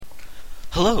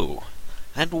Hello,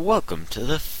 and welcome to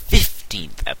the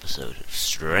 15th episode of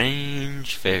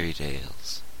Strange Fairy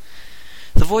Tales.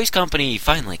 The voice company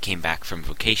finally came back from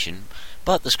vacation,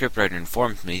 but the scriptwriter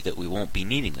informed me that we won't be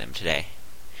needing them today.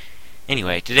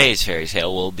 Anyway, today's fairy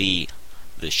tale will be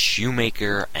The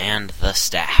Shoemaker and the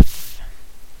Staff.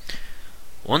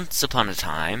 Once upon a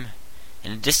time,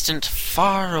 in a distant,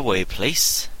 far-away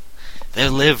place, there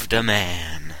lived a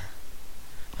man.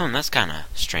 That's kinda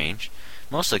strange.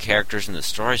 Most of the characters in the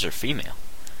stories are female,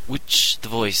 which the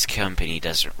voice company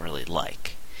doesn't really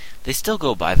like. They still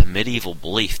go by the medieval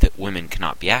belief that women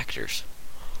cannot be actors.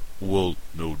 Well,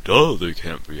 no duh, they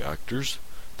can't be actors.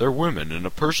 They're women, and a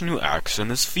person who acts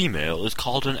and is female is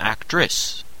called an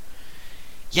actress.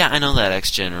 Yeah, I know that,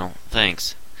 ex-general.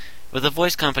 Thanks. But the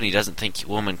voice company doesn't think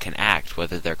women can act,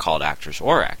 whether they're called actors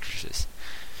or actresses.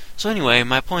 So anyway,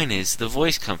 my point is, the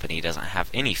voice company doesn't have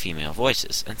any female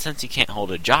voices, and since you can't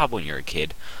hold a job when you're a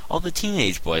kid, all the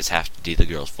teenage boys have to do the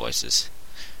girls' voices.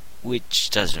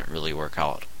 Which doesn't really work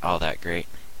out all that great.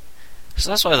 So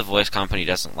that's why the voice company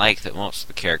doesn't like that most of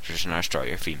the characters in our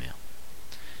story are female.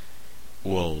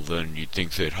 Well, then you'd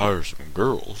think they'd hire some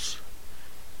girls.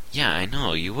 Yeah, I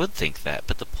know, you would think that,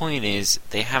 but the point is,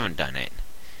 they haven't done it.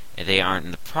 They aren't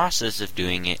in the process of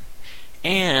doing it,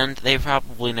 and they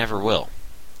probably never will.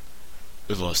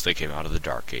 Unless they came out of the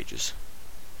Dark Ages.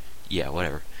 Yeah,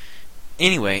 whatever.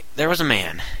 Anyway, there was a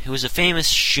man who was a famous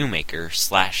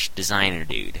shoemaker/designer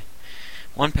dude.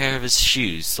 One pair of his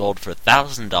shoes sold for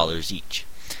 $1,000 each,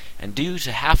 and due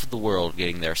to half of the world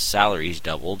getting their salaries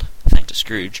doubled, thanks to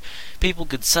Scrooge, people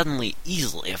could suddenly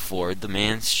easily afford the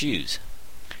man's shoes.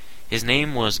 His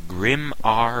name was Grim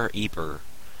R. Eber,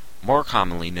 more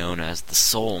commonly known as the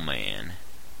Soul Man.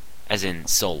 As in,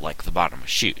 soul like the bottom of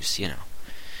shoes, you know.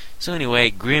 So anyway,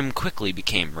 Grim quickly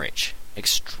became rich.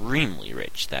 Extremely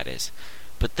rich, that is.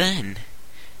 But then,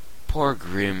 poor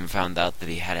Grim found out that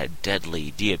he had a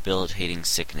deadly, debilitating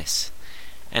sickness,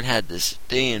 and had to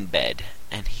stay in bed,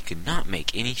 and he could not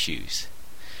make any shoes.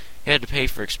 He had to pay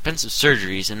for expensive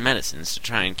surgeries and medicines to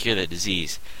try and cure the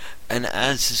disease, and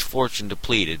as his fortune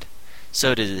depleted,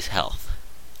 so did his health.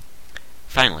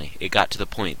 Finally, it got to the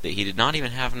point that he did not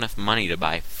even have enough money to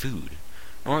buy food,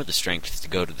 nor the strength to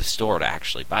go to the store to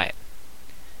actually buy it.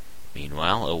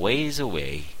 Meanwhile, a ways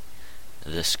away,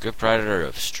 the scriptwriter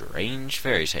of Strange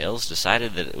Fairy Tales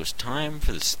decided that it was time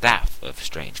for the staff of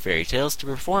Strange Fairy Tales to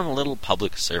perform a little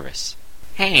public service.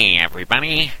 Hey,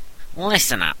 everybody,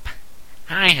 listen up.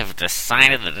 I have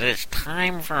decided that it is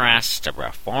time for us to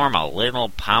perform a little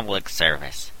public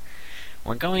service.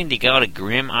 We're going to go to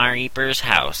Grim R. Eber's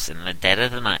house in the dead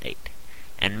of the night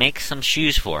and make some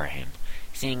shoes for him,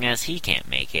 seeing as he can't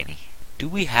make any. Do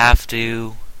we have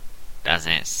to?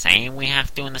 Doesn't it say we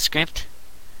have to in the script?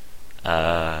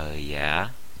 Yeah.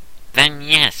 Then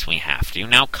yes, we have to.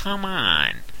 Now come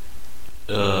on.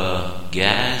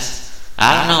 Guys,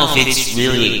 I don't know if it's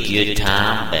really a good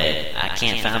time, but I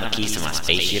can't find the keys to my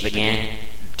spaceship again.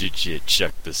 Did you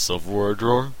check the silverware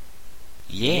drawer?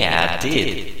 Yeah, I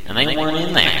did, and they weren't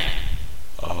in there.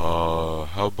 How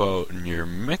about in your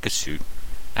mecha suit?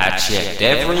 I checked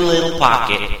every little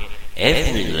pocket,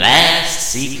 every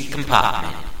last secret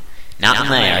compartment. Not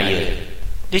in there, either.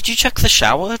 Did you check the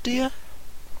shower, dear?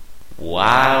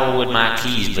 Why would my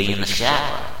keys be in the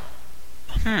shower?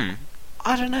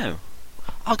 I don't know.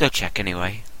 I'll go check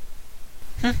anyway.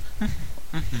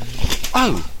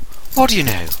 Oh, what do you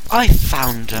know? I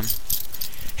found them.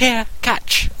 Here,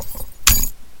 catch.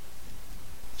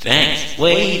 Thanks.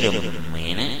 Wait a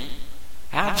minute.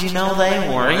 How'd you know they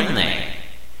were in there?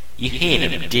 You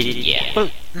hid them, didn't you?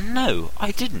 Well, no, I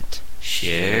didn't.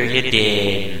 Sure you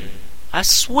did. I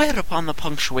swear upon the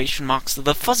punctuation marks of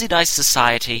the Fuzzy Dice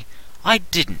Society, I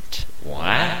didn't.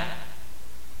 What?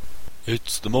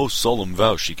 It's the most solemn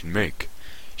vow she can make.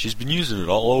 She's been using it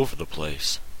all over the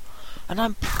place. And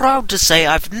I'm proud to say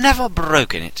I've never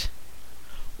broken it.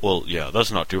 Well, yeah,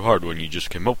 that's not too hard when you just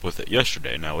came up with it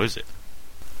yesterday, now is it?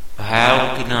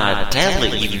 How can I tell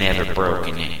that you've never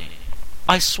broken it?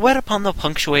 I swear upon the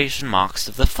punctuation marks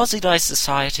of the Fuzzy Dice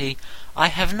Society, I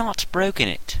have not broken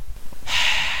it.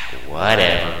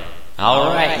 Whatever.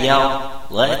 Alright, y'all,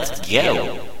 let's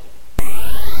go.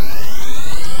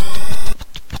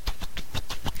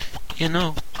 You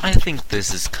know, I think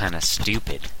this is kinda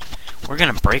stupid. We're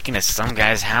gonna break into some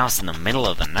guy's house in the middle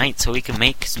of the night so he can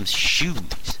make some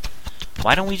shoes.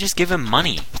 Why don't we just give him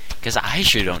money? Because I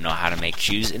sure don't know how to make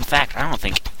shoes. In fact, I don't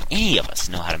think any of us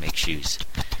know how to make shoes.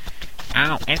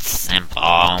 Oh, it's simple.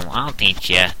 I'll teach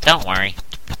you. Don't worry.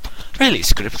 Really,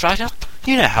 scriptwriter?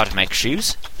 You know how to make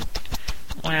shoes?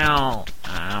 Well,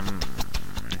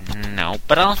 no,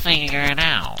 but I'll figure it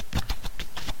out.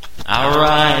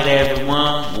 Alright,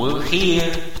 everyone, we're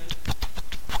here.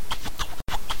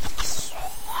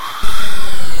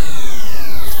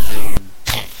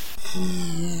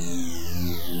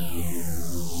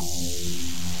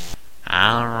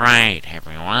 Alright,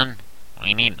 everyone.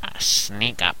 We need to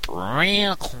sneak up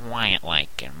real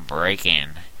quiet-like and break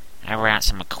in. I brought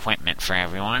some equipment for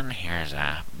everyone. Here's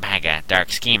a bag of dark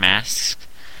ski masks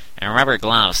and rubber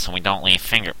gloves so we don't leave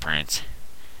fingerprints.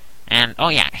 And, oh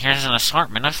yeah, here's an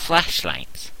assortment of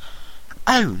flashlights.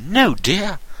 Oh, no,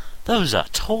 dear. Those are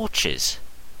torches.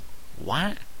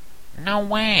 What? No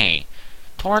way.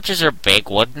 Torches are big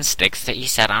wooden sticks that you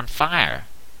set on fire.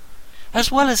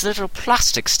 As well as little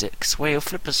plastic sticks where you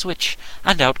flip a switch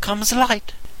and out comes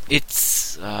light.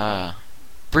 It's,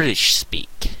 British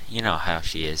speak. You know how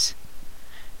she is.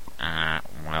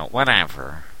 Well,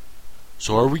 whatever.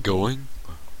 So are we going?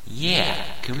 Yeah,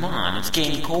 come on, it's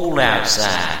getting cold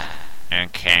outside.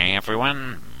 Okay,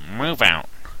 everyone, move out.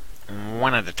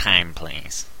 One at a time,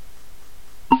 please.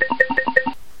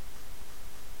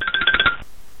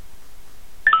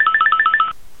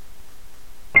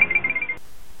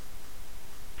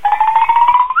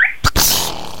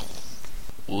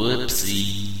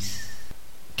 Whoopsies.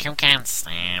 Toucan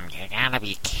Sam, you gotta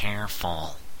be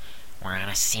careful. We're on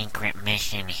a secret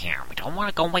mission here. We don't want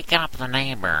to go waking up the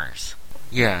neighbors.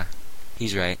 Yeah,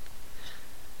 he's right.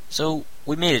 So,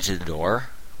 we made it to the door.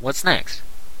 What's next?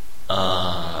 We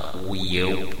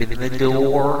open the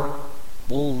door.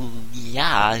 Well,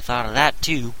 yeah, I thought of that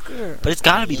too. But it's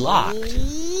gotta be locked.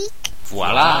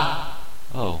 Voila.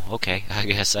 Oh, okay. I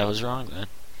guess I was wrong then.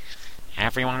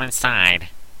 Everyone inside.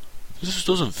 This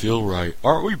doesn't feel right.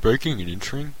 Aren't we breaking and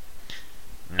entering?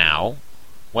 No.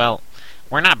 Well,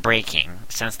 we're not breaking,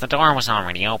 since the door was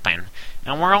already open,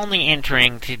 and we're only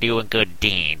entering to do a good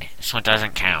deed, so it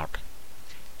doesn't count.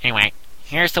 Anyway,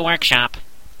 here's the workshop.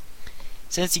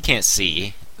 Since you can't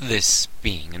see, this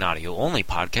being an audio-only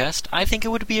podcast, I think it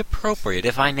would be appropriate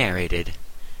if I narrated.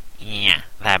 Yeah,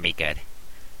 that'd be good.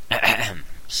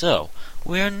 So,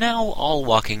 we are now all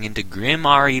walking into Grim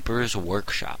R. Reaper's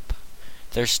workshop.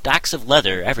 There's stacks of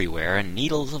leather everywhere and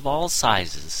needles of all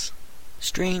sizes.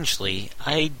 Strangely,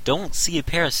 I don't see a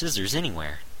pair of scissors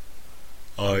anywhere.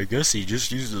 I guess he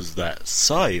just uses that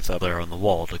scythe up there on the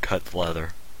wall to cut the leather.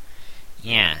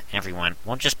 Yeah, everyone,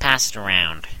 we'll just pass it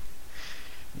around.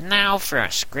 Now for a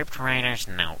scriptwriter's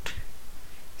note.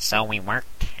 So we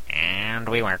worked, and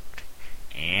we worked,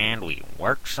 and we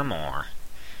worked some more.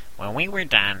 When we were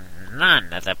done,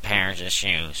 none of the pairs of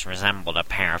shoes resembled a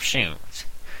pair of shoes.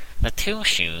 The two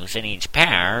shoes in each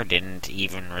pair didn't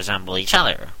even resemble each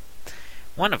other.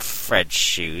 One of Fred's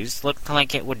shoes looked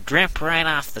like it would drip right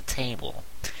off the table,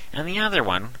 and the other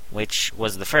one, which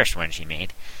was the first one she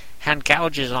made, had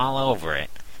gouges all over it,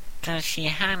 'cause she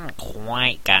hadn't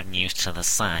quite gotten used to the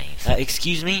scythe.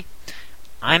 Excuse me?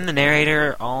 I'm the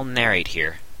narrator, I'll narrate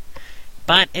here.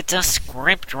 But it's a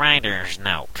scriptwriter's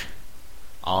note.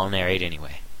 I'll narrate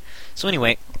anyway. So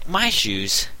anyway, my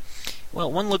shoes,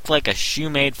 well, one looked like a shoe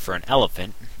made for an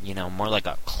elephant, more like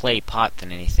a clay pot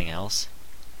than anything else.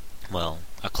 Well,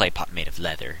 a clay pot made of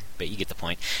leather, but you get the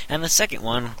point. And the second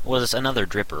one was another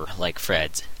dripper, like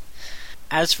Fred's.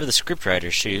 As for the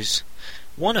scriptwriter's shoes,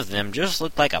 one of them just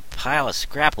looked like a pile of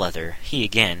scrap leather. He,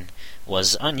 again,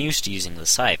 was unused to using the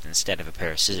scythe instead of a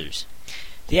pair of scissors.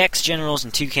 The ex-generals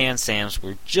and Toucan Sams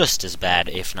were just as bad,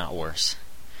 if not worse.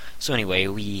 So anyway,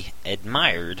 we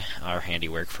admired our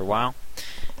handiwork for a while,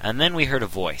 and then we heard a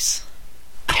voice.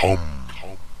 Come.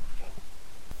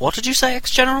 What did you say,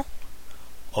 ex-general?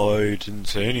 I didn't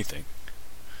say anything.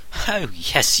 Oh,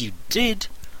 yes, you did.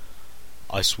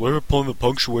 I swear upon the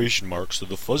punctuation marks of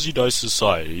the Fuzzy Dice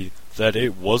Society that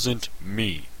it wasn't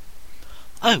me.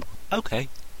 Oh, okay.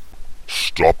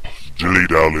 Stop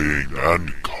dilly-dallying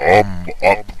and come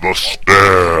up the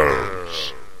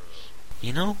stairs.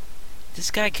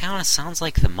 This guy kinda sounds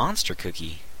like the Monster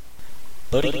Cookie.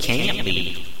 But it can't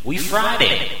be. We fried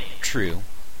it. True.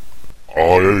 I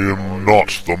am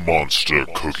not the Monster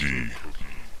Cookie.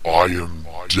 I am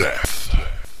Death.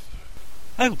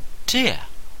 Oh, dear.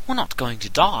 We're not going to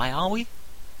die, are we?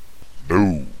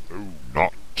 No,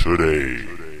 not today.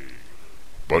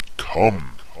 But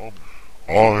come.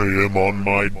 I am on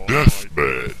my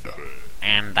deathbed.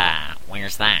 And,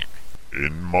 where's that?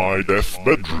 In my death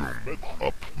bedroom,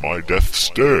 up my death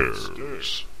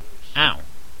stairs. Oh,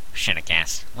 should've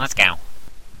guessed. Let's go.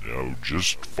 Now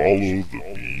just follow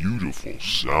the beautiful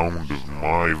sound of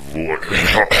my voice.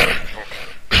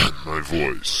 My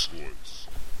voice.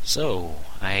 So,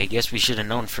 I guess we should have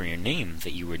known from your name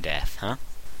that you were Death, huh?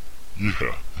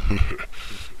 Yeah.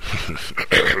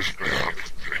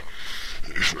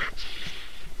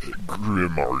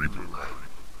 Grim Reaper.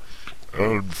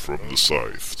 And from the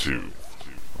Scythe, too.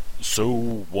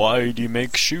 So why do you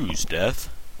make shoes, Death?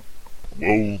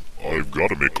 Well, I've got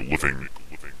to make a living,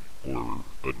 or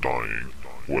a dying,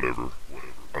 whatever.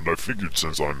 And I figured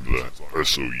since I'm the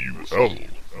SOUL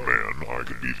man, I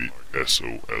could be the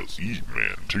SOLE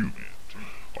man too.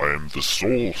 I am the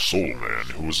soul man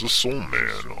who is a soul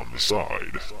man on the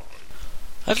side.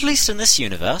 At least in this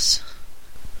universe.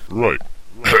 Right.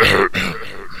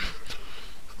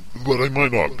 But I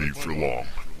might not be for long.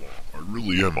 I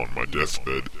really am on my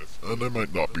deathbed, and I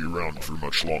might not be around for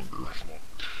much longer.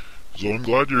 So I'm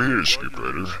glad you're here,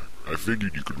 scriptwriter. I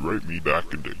figured you could write me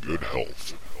back into good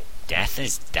health. Death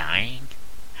is dying?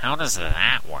 How does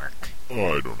that work?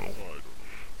 I don't know.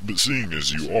 But seeing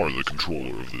as you are the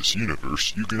controller of this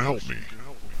universe, you can help me.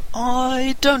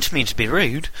 I don't mean to be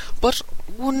rude, but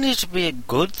wouldn't it be a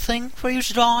good thing for you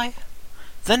to die?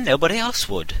 Then nobody else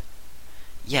would.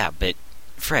 Yeah, but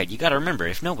Fred, you gotta remember,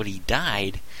 if nobody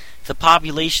died, the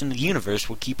population of the universe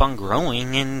would keep on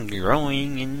growing, and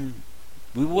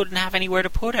we wouldn't have anywhere to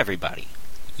put everybody.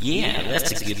 Yeah,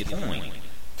 that's a good point.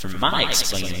 From my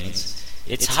experience,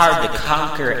 it's hard to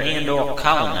conquer and or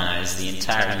colonize the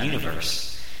entire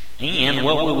universe. And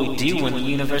what would we do when the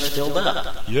universe filled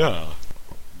up? Yeah.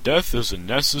 Death is a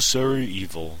necessary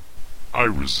evil. I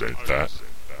resent that.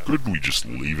 Couldn't we just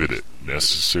leave it at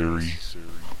necessary?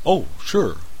 Oh,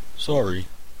 sure. Sorry.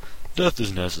 Death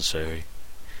is necessary.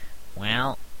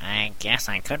 Well, I guess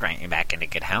I could write you back into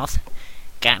good health.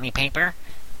 Got any paper?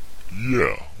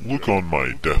 Yeah, look on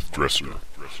my death dresser.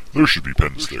 There should be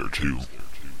pens there, too.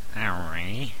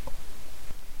 Alrighty.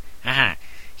 Aha,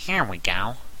 here we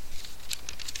go.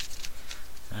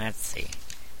 Let's see.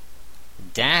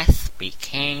 Death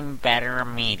became better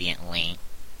immediately,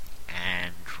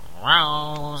 and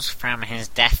rose from his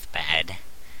deathbed,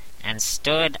 and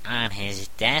stood on his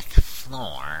death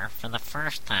floor for the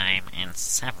first time in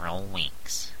several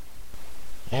weeks.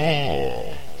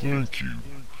 Ah, thank you.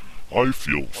 I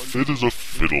feel fit as a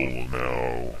fiddle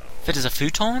now. Fit as a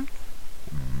futon?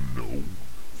 No.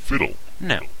 Fiddle.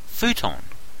 No. Futon.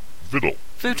 Fiddle.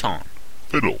 Futon.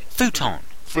 Fiddle. Futon.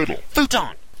 Fiddle.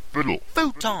 Futon. Fiddle.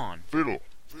 Futon. Fiddle.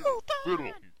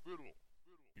 Fiddle.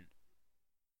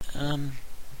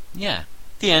 Yeah.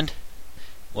 The end.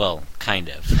 Well, kind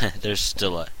of. There's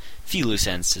still a few loose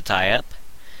ends to tie up.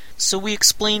 So we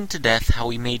explained to Death how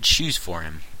we made shoes for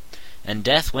him, and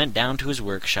Death went down to his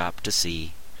workshop to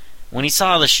see. When he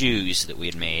saw the shoes that we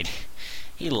had made,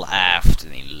 he laughed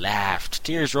and he laughed,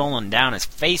 tears rolling down his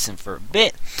face, and for a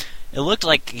bit it looked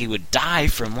like he would die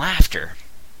from laughter.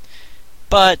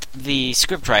 But the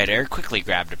scriptwriter quickly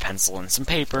grabbed a pencil and some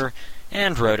paper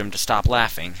and wrote him to stop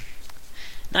laughing.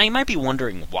 Now you might be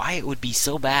wondering why it would be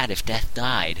so bad if Death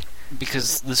died,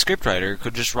 because the scriptwriter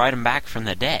could just write him back from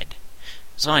the dead.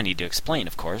 So I need to explain,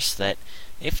 of course, that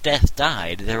if Death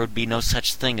died, there would be no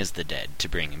such thing as the dead to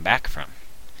bring him back from.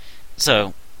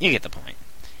 So, you get the point.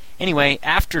 Anyway,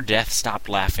 after Death stopped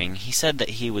laughing, he said that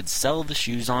he would sell the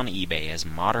shoes on eBay as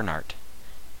modern art.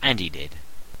 And he did.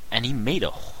 And he made a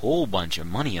whole bunch of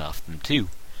money off them, too.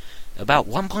 About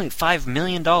 $1.5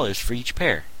 million for each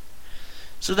pair.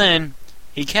 So then,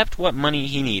 he kept what money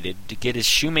he needed to get his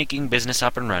shoemaking business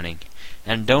up and running,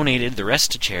 and donated the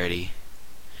rest to charity.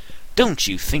 Don't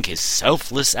you think his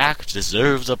selfless act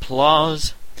deserves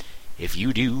applause? If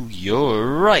you do, you're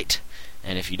right.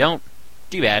 And if you don't,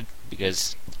 too bad,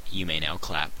 because you may now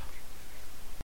clap.